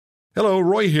Hello,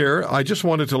 Roy here. I just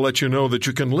wanted to let you know that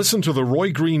you can listen to The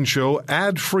Roy Green Show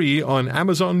ad-free on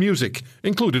Amazon Music,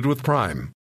 included with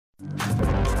Prime.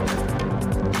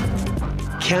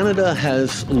 Canada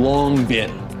has long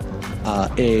been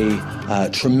a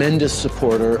tremendous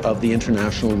supporter of the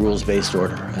international rules-based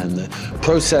order and the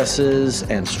processes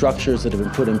and structures that have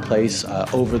been put in place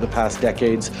over the past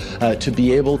decades to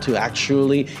be able to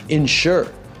actually ensure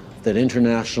that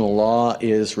international law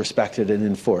is respected and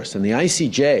enforced. And the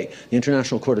ICJ, the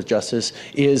International Court of Justice,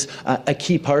 is a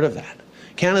key part of that.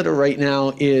 Canada right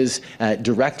now is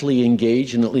directly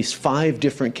engaged in at least 5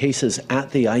 different cases at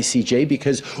the ICJ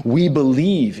because we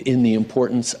believe in the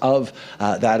importance of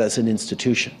that as an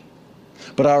institution.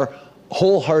 But our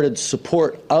wholehearted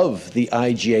support of the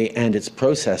ICJ and its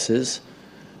processes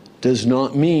does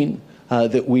not mean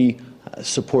that we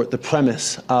support the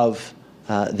premise of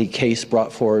the case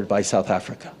brought forward by South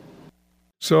Africa.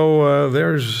 So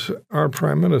there's our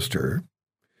Prime Minister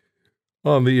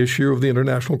on the issue of the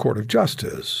International Court of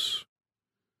Justice,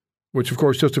 which, of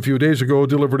course, just a few days ago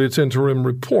delivered its interim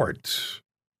report.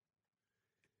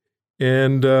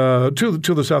 And to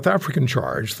the South African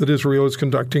charge that Israel is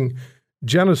conducting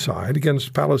genocide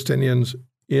against Palestinians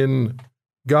in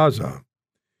Gaza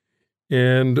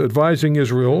and advising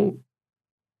Israel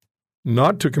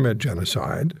not to commit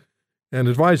genocide and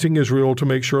advising Israel to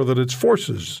make sure that its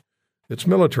forces, its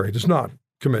military, does not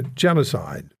commit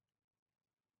genocide.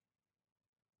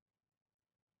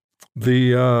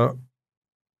 The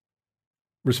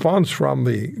response from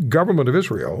the government of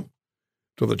Israel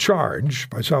to the charge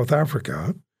by South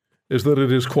Africa is that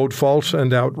it is, quote, false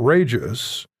and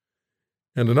outrageous,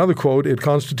 and another quote, it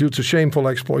constitutes a shameful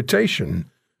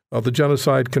exploitation of the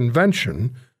Genocide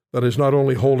Convention that is not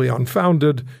only wholly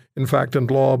unfounded, in fact and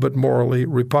law, but morally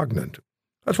repugnant.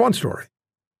 That's one story.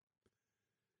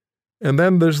 And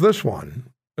then there's this one,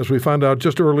 as we found out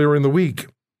just earlier in the week.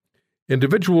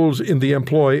 Individuals in the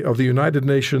employ of the United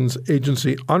Nations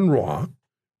agency UNRWA,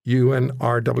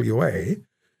 UNRWA,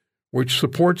 which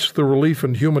supports the relief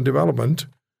and human development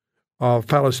of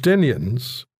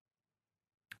Palestinians,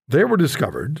 they were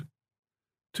discovered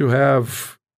to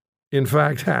have, in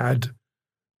fact, had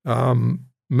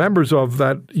members of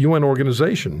that UN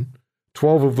organization,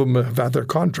 12 of them have had their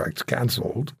contracts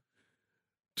canceled,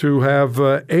 to have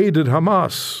aided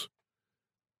Hamas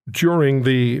during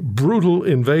the brutal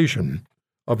invasion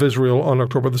of Israel on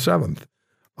October the 7th.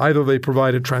 Either they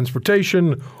provided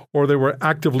transportation or they were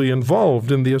actively involved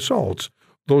in the assaults.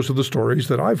 Those are the stories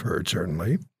that I've heard,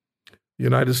 certainly. The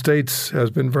United States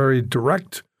has been very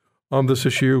direct on this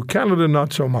issue. Canada,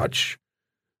 not so much,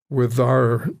 with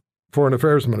our Foreign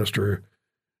Affairs Minister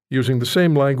using the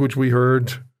same language we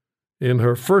heard in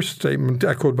her first statement,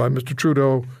 echoed by Mr.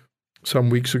 Trudeau some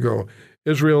weeks ago.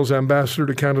 Israel's ambassador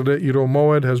to Canada, Ido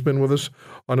Moed, has been with us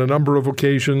on a number of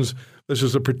occasions. This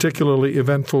is a particularly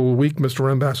eventful week,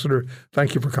 Mr. Ambassador.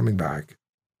 Thank you for coming back.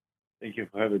 Thank you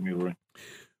for having me, Roy.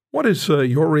 What is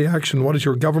your reaction? What is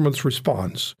your government's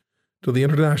response to the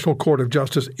International Court of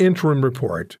Justice interim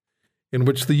report in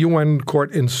which the UN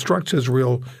court instructs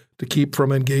Israel to keep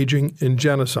from engaging in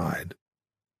genocide?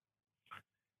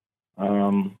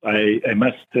 I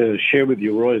must share with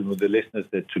you, Roy, and with the listeners,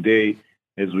 that today,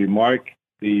 as we mark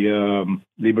the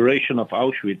liberation of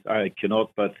Auschwitz, I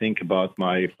cannot but think about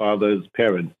my father's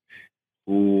parents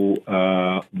who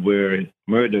were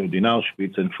murdered in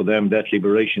Auschwitz, and for them that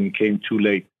liberation came too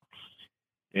late.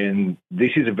 And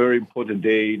this is a very important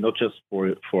day, not just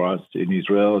for us in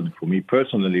Israel and for me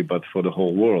personally, but for the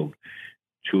whole world,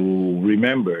 to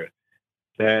remember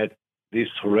that this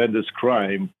horrendous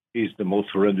crime is the most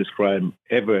horrendous crime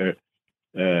ever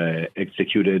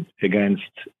executed against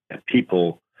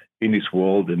people in this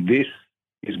world. And this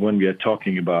is when we are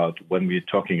talking about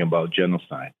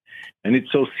genocide. And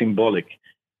it's so symbolic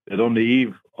that on the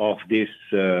eve of this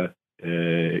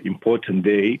important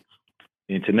day,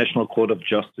 the International Court of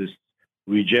Justice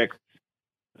rejects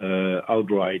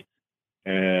outright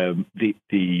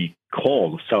the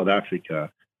call of South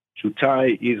Africa to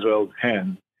tie Israel's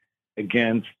hands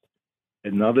against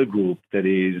another group that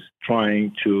is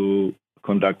trying to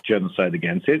conduct genocide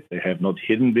against it. They have not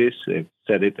hidden this. They've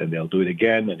said it, and they'll do it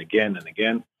again and again and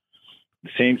again.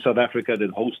 The same South Africa that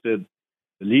hosted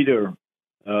the leader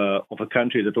of a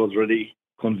country that was already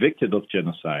convicted of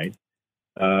genocide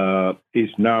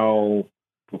is now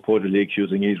purportedly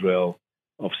accusing Israel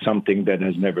of something that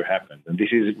has never happened. And this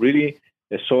is really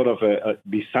a sort of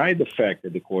beside the fact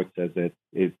that the court says that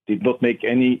it did not make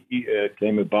any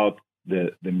claim about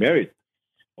the merit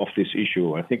of this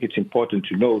issue. I think it's important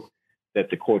to note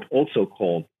that the court also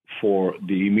called for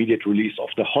the immediate release of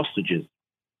the hostages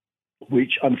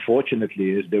which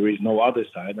unfortunately is there is no other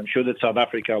side. I'm sure that South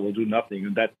Africa will do nothing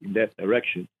in that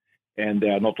direction, and they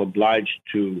are not obliged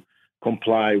to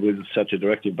comply with such a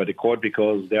directive by the court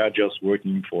because they are just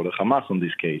working for the Hamas on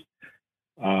this case.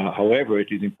 However,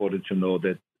 it is important to know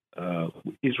that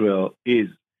Israel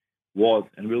was,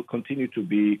 and will continue to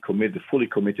be fully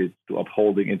committed to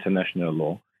upholding international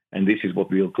law. And this is what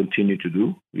we will continue to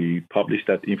do. We published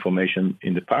that information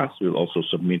in the past. We'll also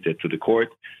submit it to the court.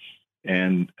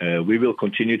 And we will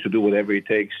continue to do whatever it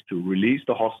takes to release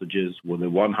the hostages, with the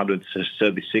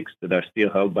 136 that are still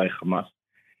held by Hamas,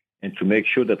 and to make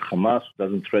sure that Hamas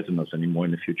doesn't threaten us anymore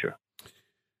in the future.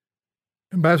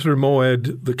 Ambassador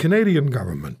Moed, the Canadian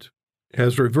government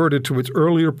has reverted to its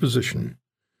earlier position,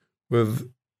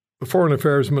 with the Foreign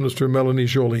Affairs Minister Melanie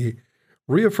Joly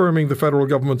reaffirming the federal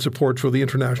government's support for the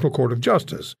International Court of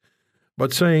Justice,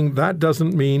 but saying that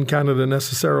doesn't mean Canada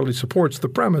necessarily supports the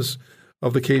premise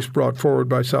of the case brought forward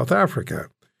by South Africa,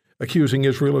 accusing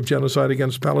Israel of genocide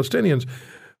against Palestinians.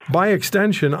 By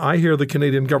extension, I hear the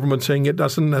Canadian government saying it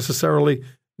doesn't necessarily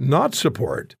not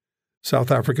support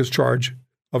South Africa's charge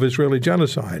of Israeli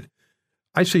genocide.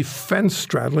 I see fence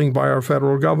straddling by our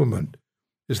federal government.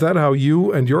 Is that how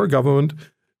you and your government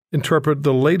interpret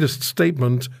the latest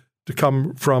statement to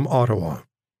come from Ottawa?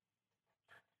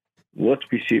 What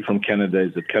we see from Canada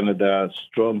is that Canada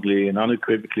strongly and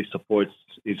unequivocally supports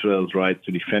Israel's right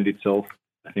to defend itself.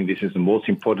 I think this is the most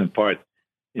important part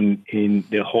in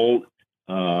the whole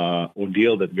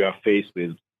ordeal that we are faced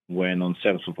with when on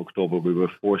 7th of October we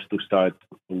were forced to start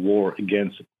a war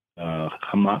against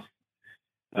Hamas.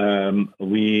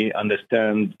 We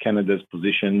understand Canada's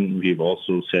position. We've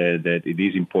also said that it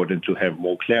is important to have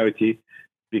more clarity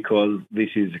because this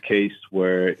is a case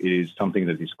where it is something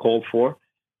that is called for.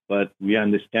 But we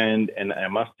understand, and I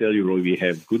must tell you, Roy, we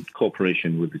have good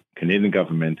cooperation with the Canadian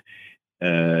government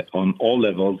on all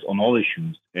levels, on all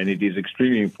issues. And it is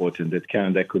extremely important that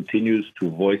Canada continues to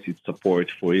voice its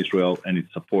support for Israel and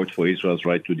its support for Israel's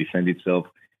right to defend itself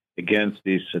against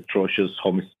this atrocious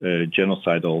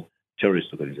genocidal terrorist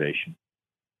organization.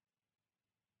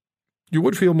 You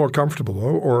would feel more comfortable,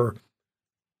 or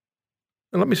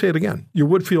and let me say it again, you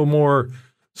would feel more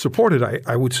supported,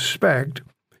 I would suspect,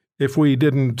 if we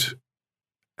didn't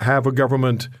have a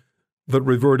government that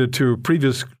reverted to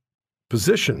previous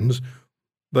positions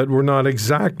that were not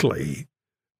exactly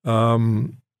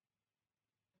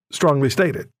strongly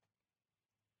stated.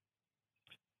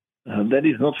 That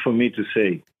is not for me to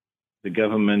say. The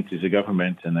government is a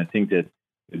government, and I think that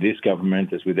this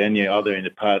government, as with any other in the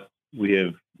past, we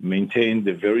have maintained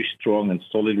a very strong and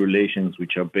solid relations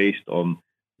which are based on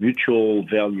mutual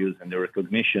values and the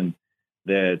recognition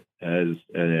that as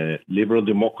liberal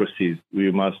democracies,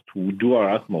 we must do our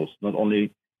utmost, not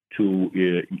only to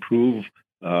improve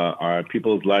our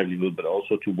people's livelihood, but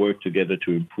also to work together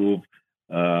to improve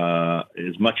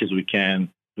as much as we can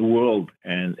the world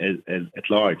and at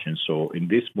large. And so in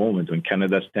this moment, when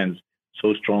Canada stands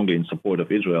so strongly in support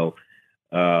of Israel,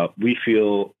 we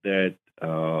feel that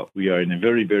we are in a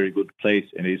very, very good place,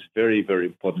 and it's very, very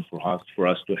important for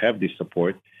us to have this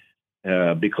support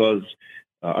because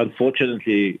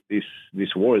unfortunately,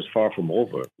 this war is far from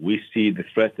over. We see the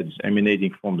threat that is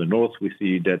emanating from the north. We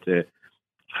see that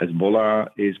Hezbollah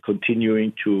is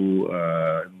continuing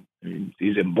to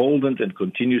is emboldened and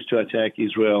continues to attack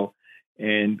Israel,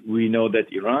 and we know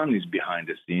that Iran is behind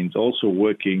the scenes, also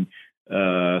working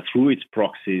through its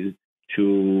proxies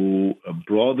to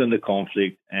broaden the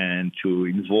conflict and to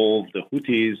involve the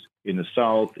Houthis in the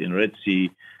south, in Red Sea.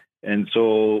 And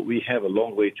so we have a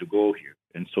long way to go here.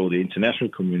 And so the international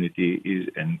community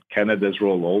and Canada's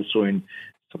role also in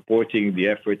supporting the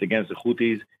effort against the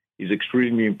Houthis is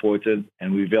extremely important,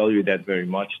 and we value that very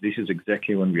much. This is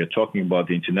exactly when we are talking about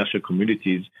the international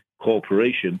community's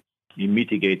cooperation in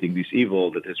mitigating this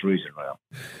evil that has risen around.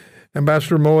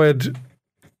 Ambassador Moed,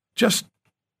 just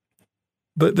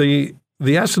the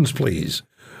essence, please,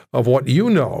 of what you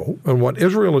know and what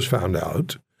Israel has found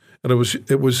out, and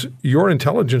it was your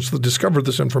intelligence that discovered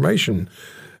this information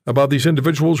about these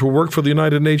individuals who work for the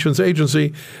United Nations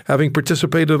agency, having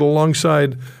participated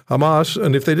alongside Hamas,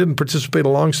 and if they didn't participate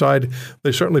alongside,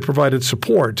 they certainly provided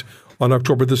support on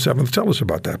October the 7th. Tell us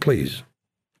about that, please.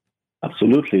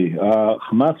 Absolutely.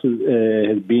 Hamas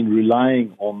has been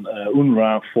relying on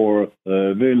UNRWA for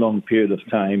a very long period of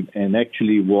time, and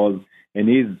actually was and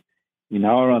is, in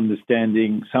our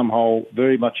understanding, somehow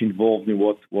very much involved in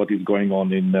what is going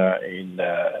on in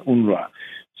UNRWA.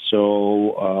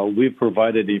 So we've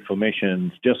provided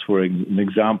information, just for an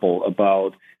example,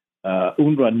 about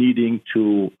UNRWA needing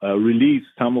to release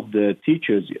some of the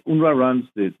teachers. UNRWA runs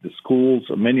the schools,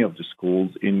 many of the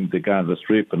schools in the Gaza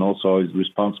Strip, and also is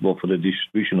responsible for the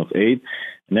distribution of aid,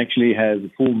 and actually has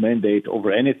a full mandate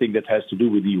over anything that has to do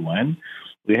with the UN.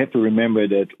 We have to remember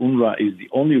that UNRWA is the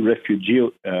only refugee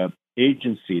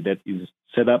agency that is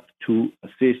set up to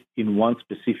assist in one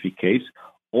specific case.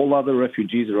 All other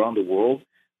refugees around the world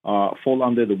fall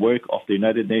under the work of the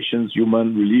United Nations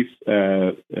Human Relief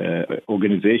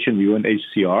Organization,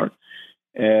 UNHCR.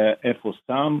 And for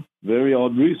some very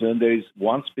odd reason, there is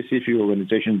one specific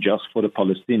organization just for the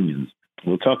Palestinians.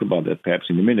 We'll talk about that perhaps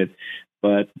in a minute.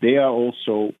 But they are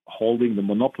also holding the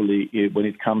monopoly when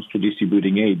it comes to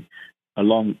distributing aid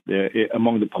among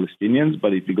the Palestinians.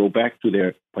 But if you go back to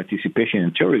their participation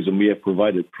in terrorism, we have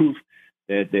provided proof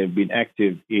that they've been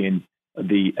active in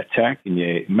the attack, in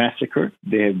the massacre.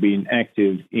 They have been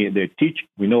active in their teach.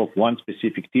 We know of one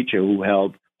specific teacher who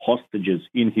held hostages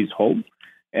in his home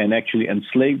and actually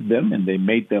enslaved them, and they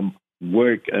made them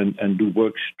work and do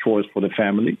work chores for the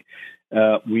family.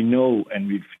 We know, and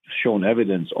we've shown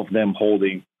evidence of them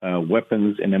holding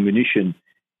weapons and ammunition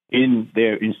in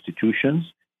their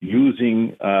institutions,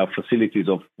 using facilities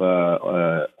of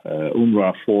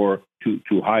UNRWA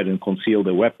to hide and conceal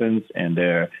their weapons and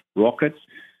their rockets.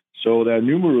 So there are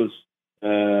numerous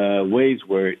ways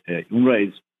where UNRWA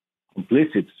is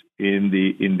complicit in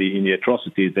the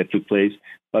atrocities that took place.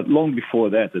 But long before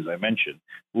that, as I mentioned,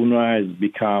 UNRWA has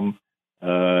become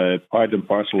part and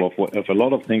parcel of a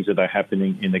lot of things that are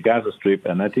happening in the Gaza Strip,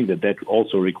 and I think that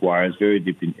also requires very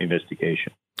deep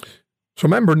investigation. So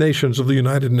member nations of the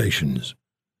United Nations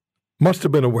must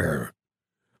have been aware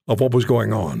of what was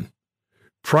going on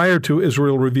prior to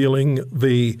Israel revealing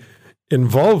the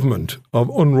involvement of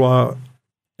UNRWA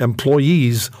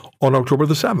employees on October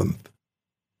the 7th.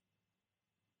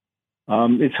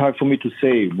 It's hard for me to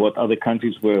say what other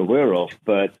countries were aware of,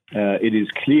 but it is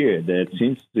clear that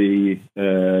since the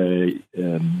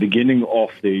beginning of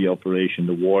the operation,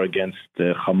 the war against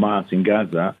Hamas in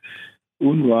Gaza,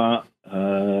 UNRWA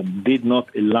did not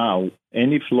allow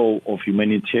any flow of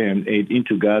humanitarian aid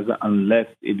into Gaza unless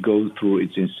it goes through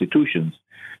its institutions.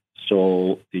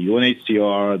 So the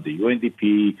UNHCR, the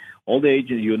UNDP, all the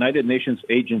United Nations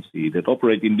agencies that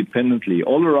operate independently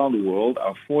all around the world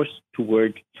are forced to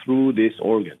work through this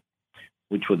organ,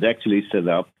 which was actually set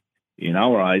up, in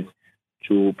our eyes,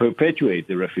 to perpetuate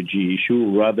the refugee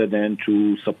issue rather than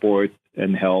to support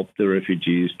and help the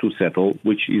refugees to settle,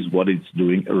 which is what it's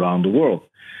doing around the world.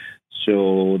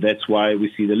 So that's why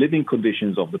we see the living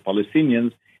conditions of the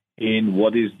Palestinians in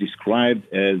what is described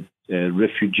as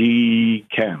refugee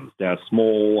camps. They are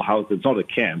small houses. It's not a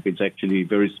camp. It's actually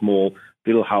very small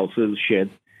little houses,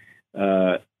 sheds.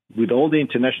 With all the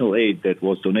international aid that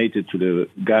was donated to the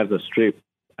Gaza Strip,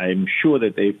 I'm sure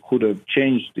that they could have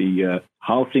changed the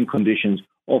housing conditions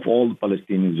of all the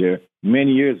Palestinians there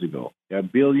many years ago. There are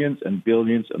billions and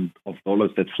billions of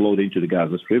dollars that flowed into the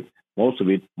Gaza Strip, most of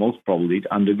it, most probably,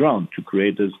 underground to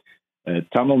create this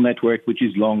tunnel network, which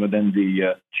is longer than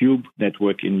the tube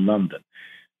network in London.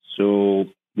 So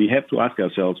we have to ask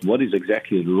ourselves, what is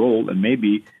exactly the role? And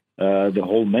maybe the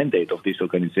whole mandate of this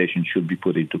organization should be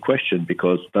put into question,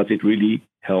 because does it really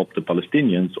help the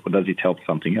Palestinians or does it help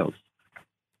something else?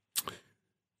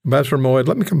 Ambassador Moed,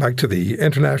 let me come back to the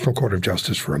International Court of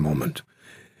Justice for a moment.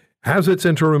 Has its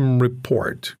interim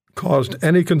report caused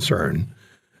any concern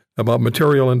about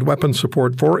material and weapon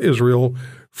support for Israel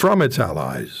from its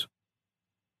allies?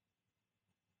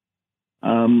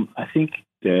 I think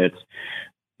that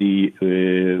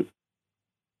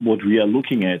what we are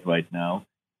looking at right now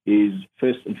is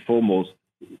first and foremost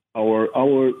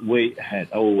our way ahead,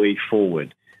 our way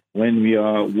forward, when we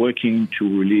are working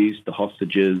to release the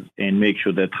hostages and make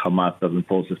sure that Hamas doesn't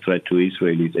pose a threat to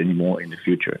Israelis anymore in the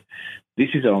future. This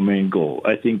is our main goal.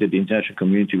 I think that the international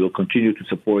community will continue to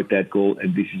support that goal,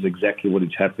 and this is exactly what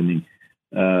is happening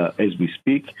as we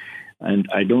speak. And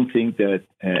I don't think that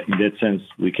in that sense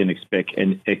we can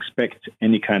expect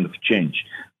any kind of change.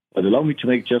 But allow me to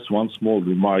make just one small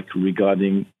remark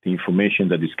regarding the information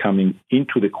that is coming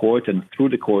into the court and through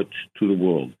the court to the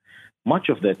world. Much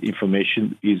of that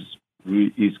information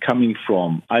is coming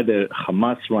from either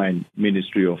Hamas-run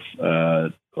Ministry of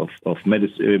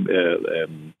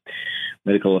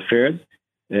Medical Affairs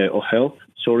or Health,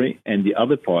 and the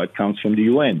other part comes from the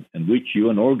UN, and which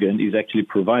UN organ is actually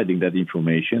providing that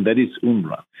information. That is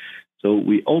UNRWA. So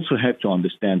we also have to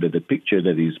understand that the picture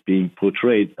that is being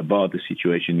portrayed about the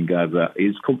situation in Gaza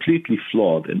is completely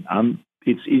flawed, and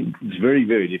it's very,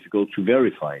 very difficult to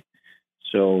verify.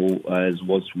 So as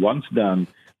was once done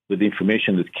with the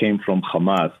information that came from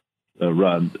Hamas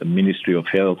run Ministry of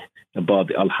Health about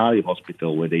the Al-Hali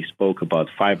Hospital, where they spoke about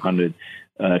 500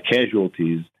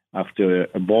 casualties after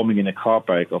a bombing in a car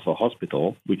park of a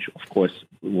hospital, which, of course,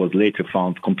 was later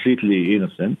found completely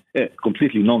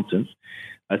completely nonsense.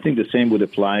 I think the same would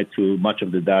apply to much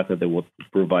of the data that was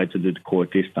provided to the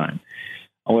court this time.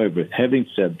 However, having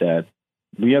said that,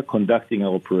 we are conducting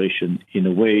our operation in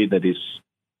a way that is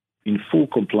in full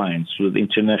compliance with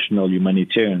international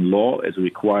humanitarian law as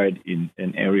required in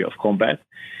an area of combat,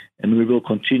 and we will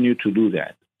continue to do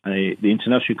that. The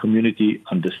international community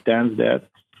understands that.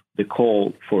 The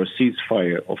call for a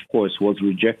ceasefire, of course, was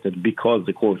rejected because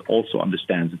the court also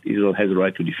understands that Israel has a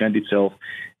right to defend itself.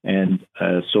 And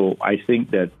so I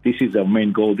think that this is our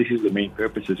main goal, this is the main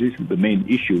purpose, this is the main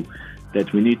issue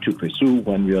that we need to pursue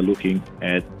when we are looking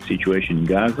at the situation in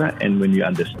Gaza, and when we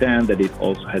understand that it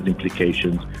also has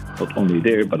implications not only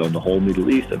there, but on the whole Middle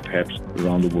East and perhaps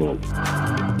around the world.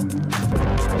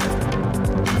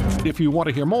 If you want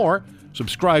to hear more,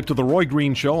 subscribe to The Roy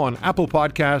Green Show on Apple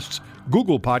Podcasts,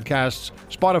 Google Podcasts,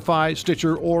 Spotify,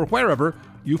 Stitcher, or wherever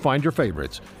you find your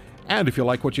favorites. And if you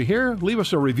like what you hear, leave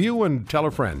us a review and tell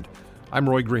a friend. I'm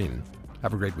Roy Green.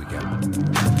 Have a great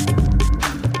weekend.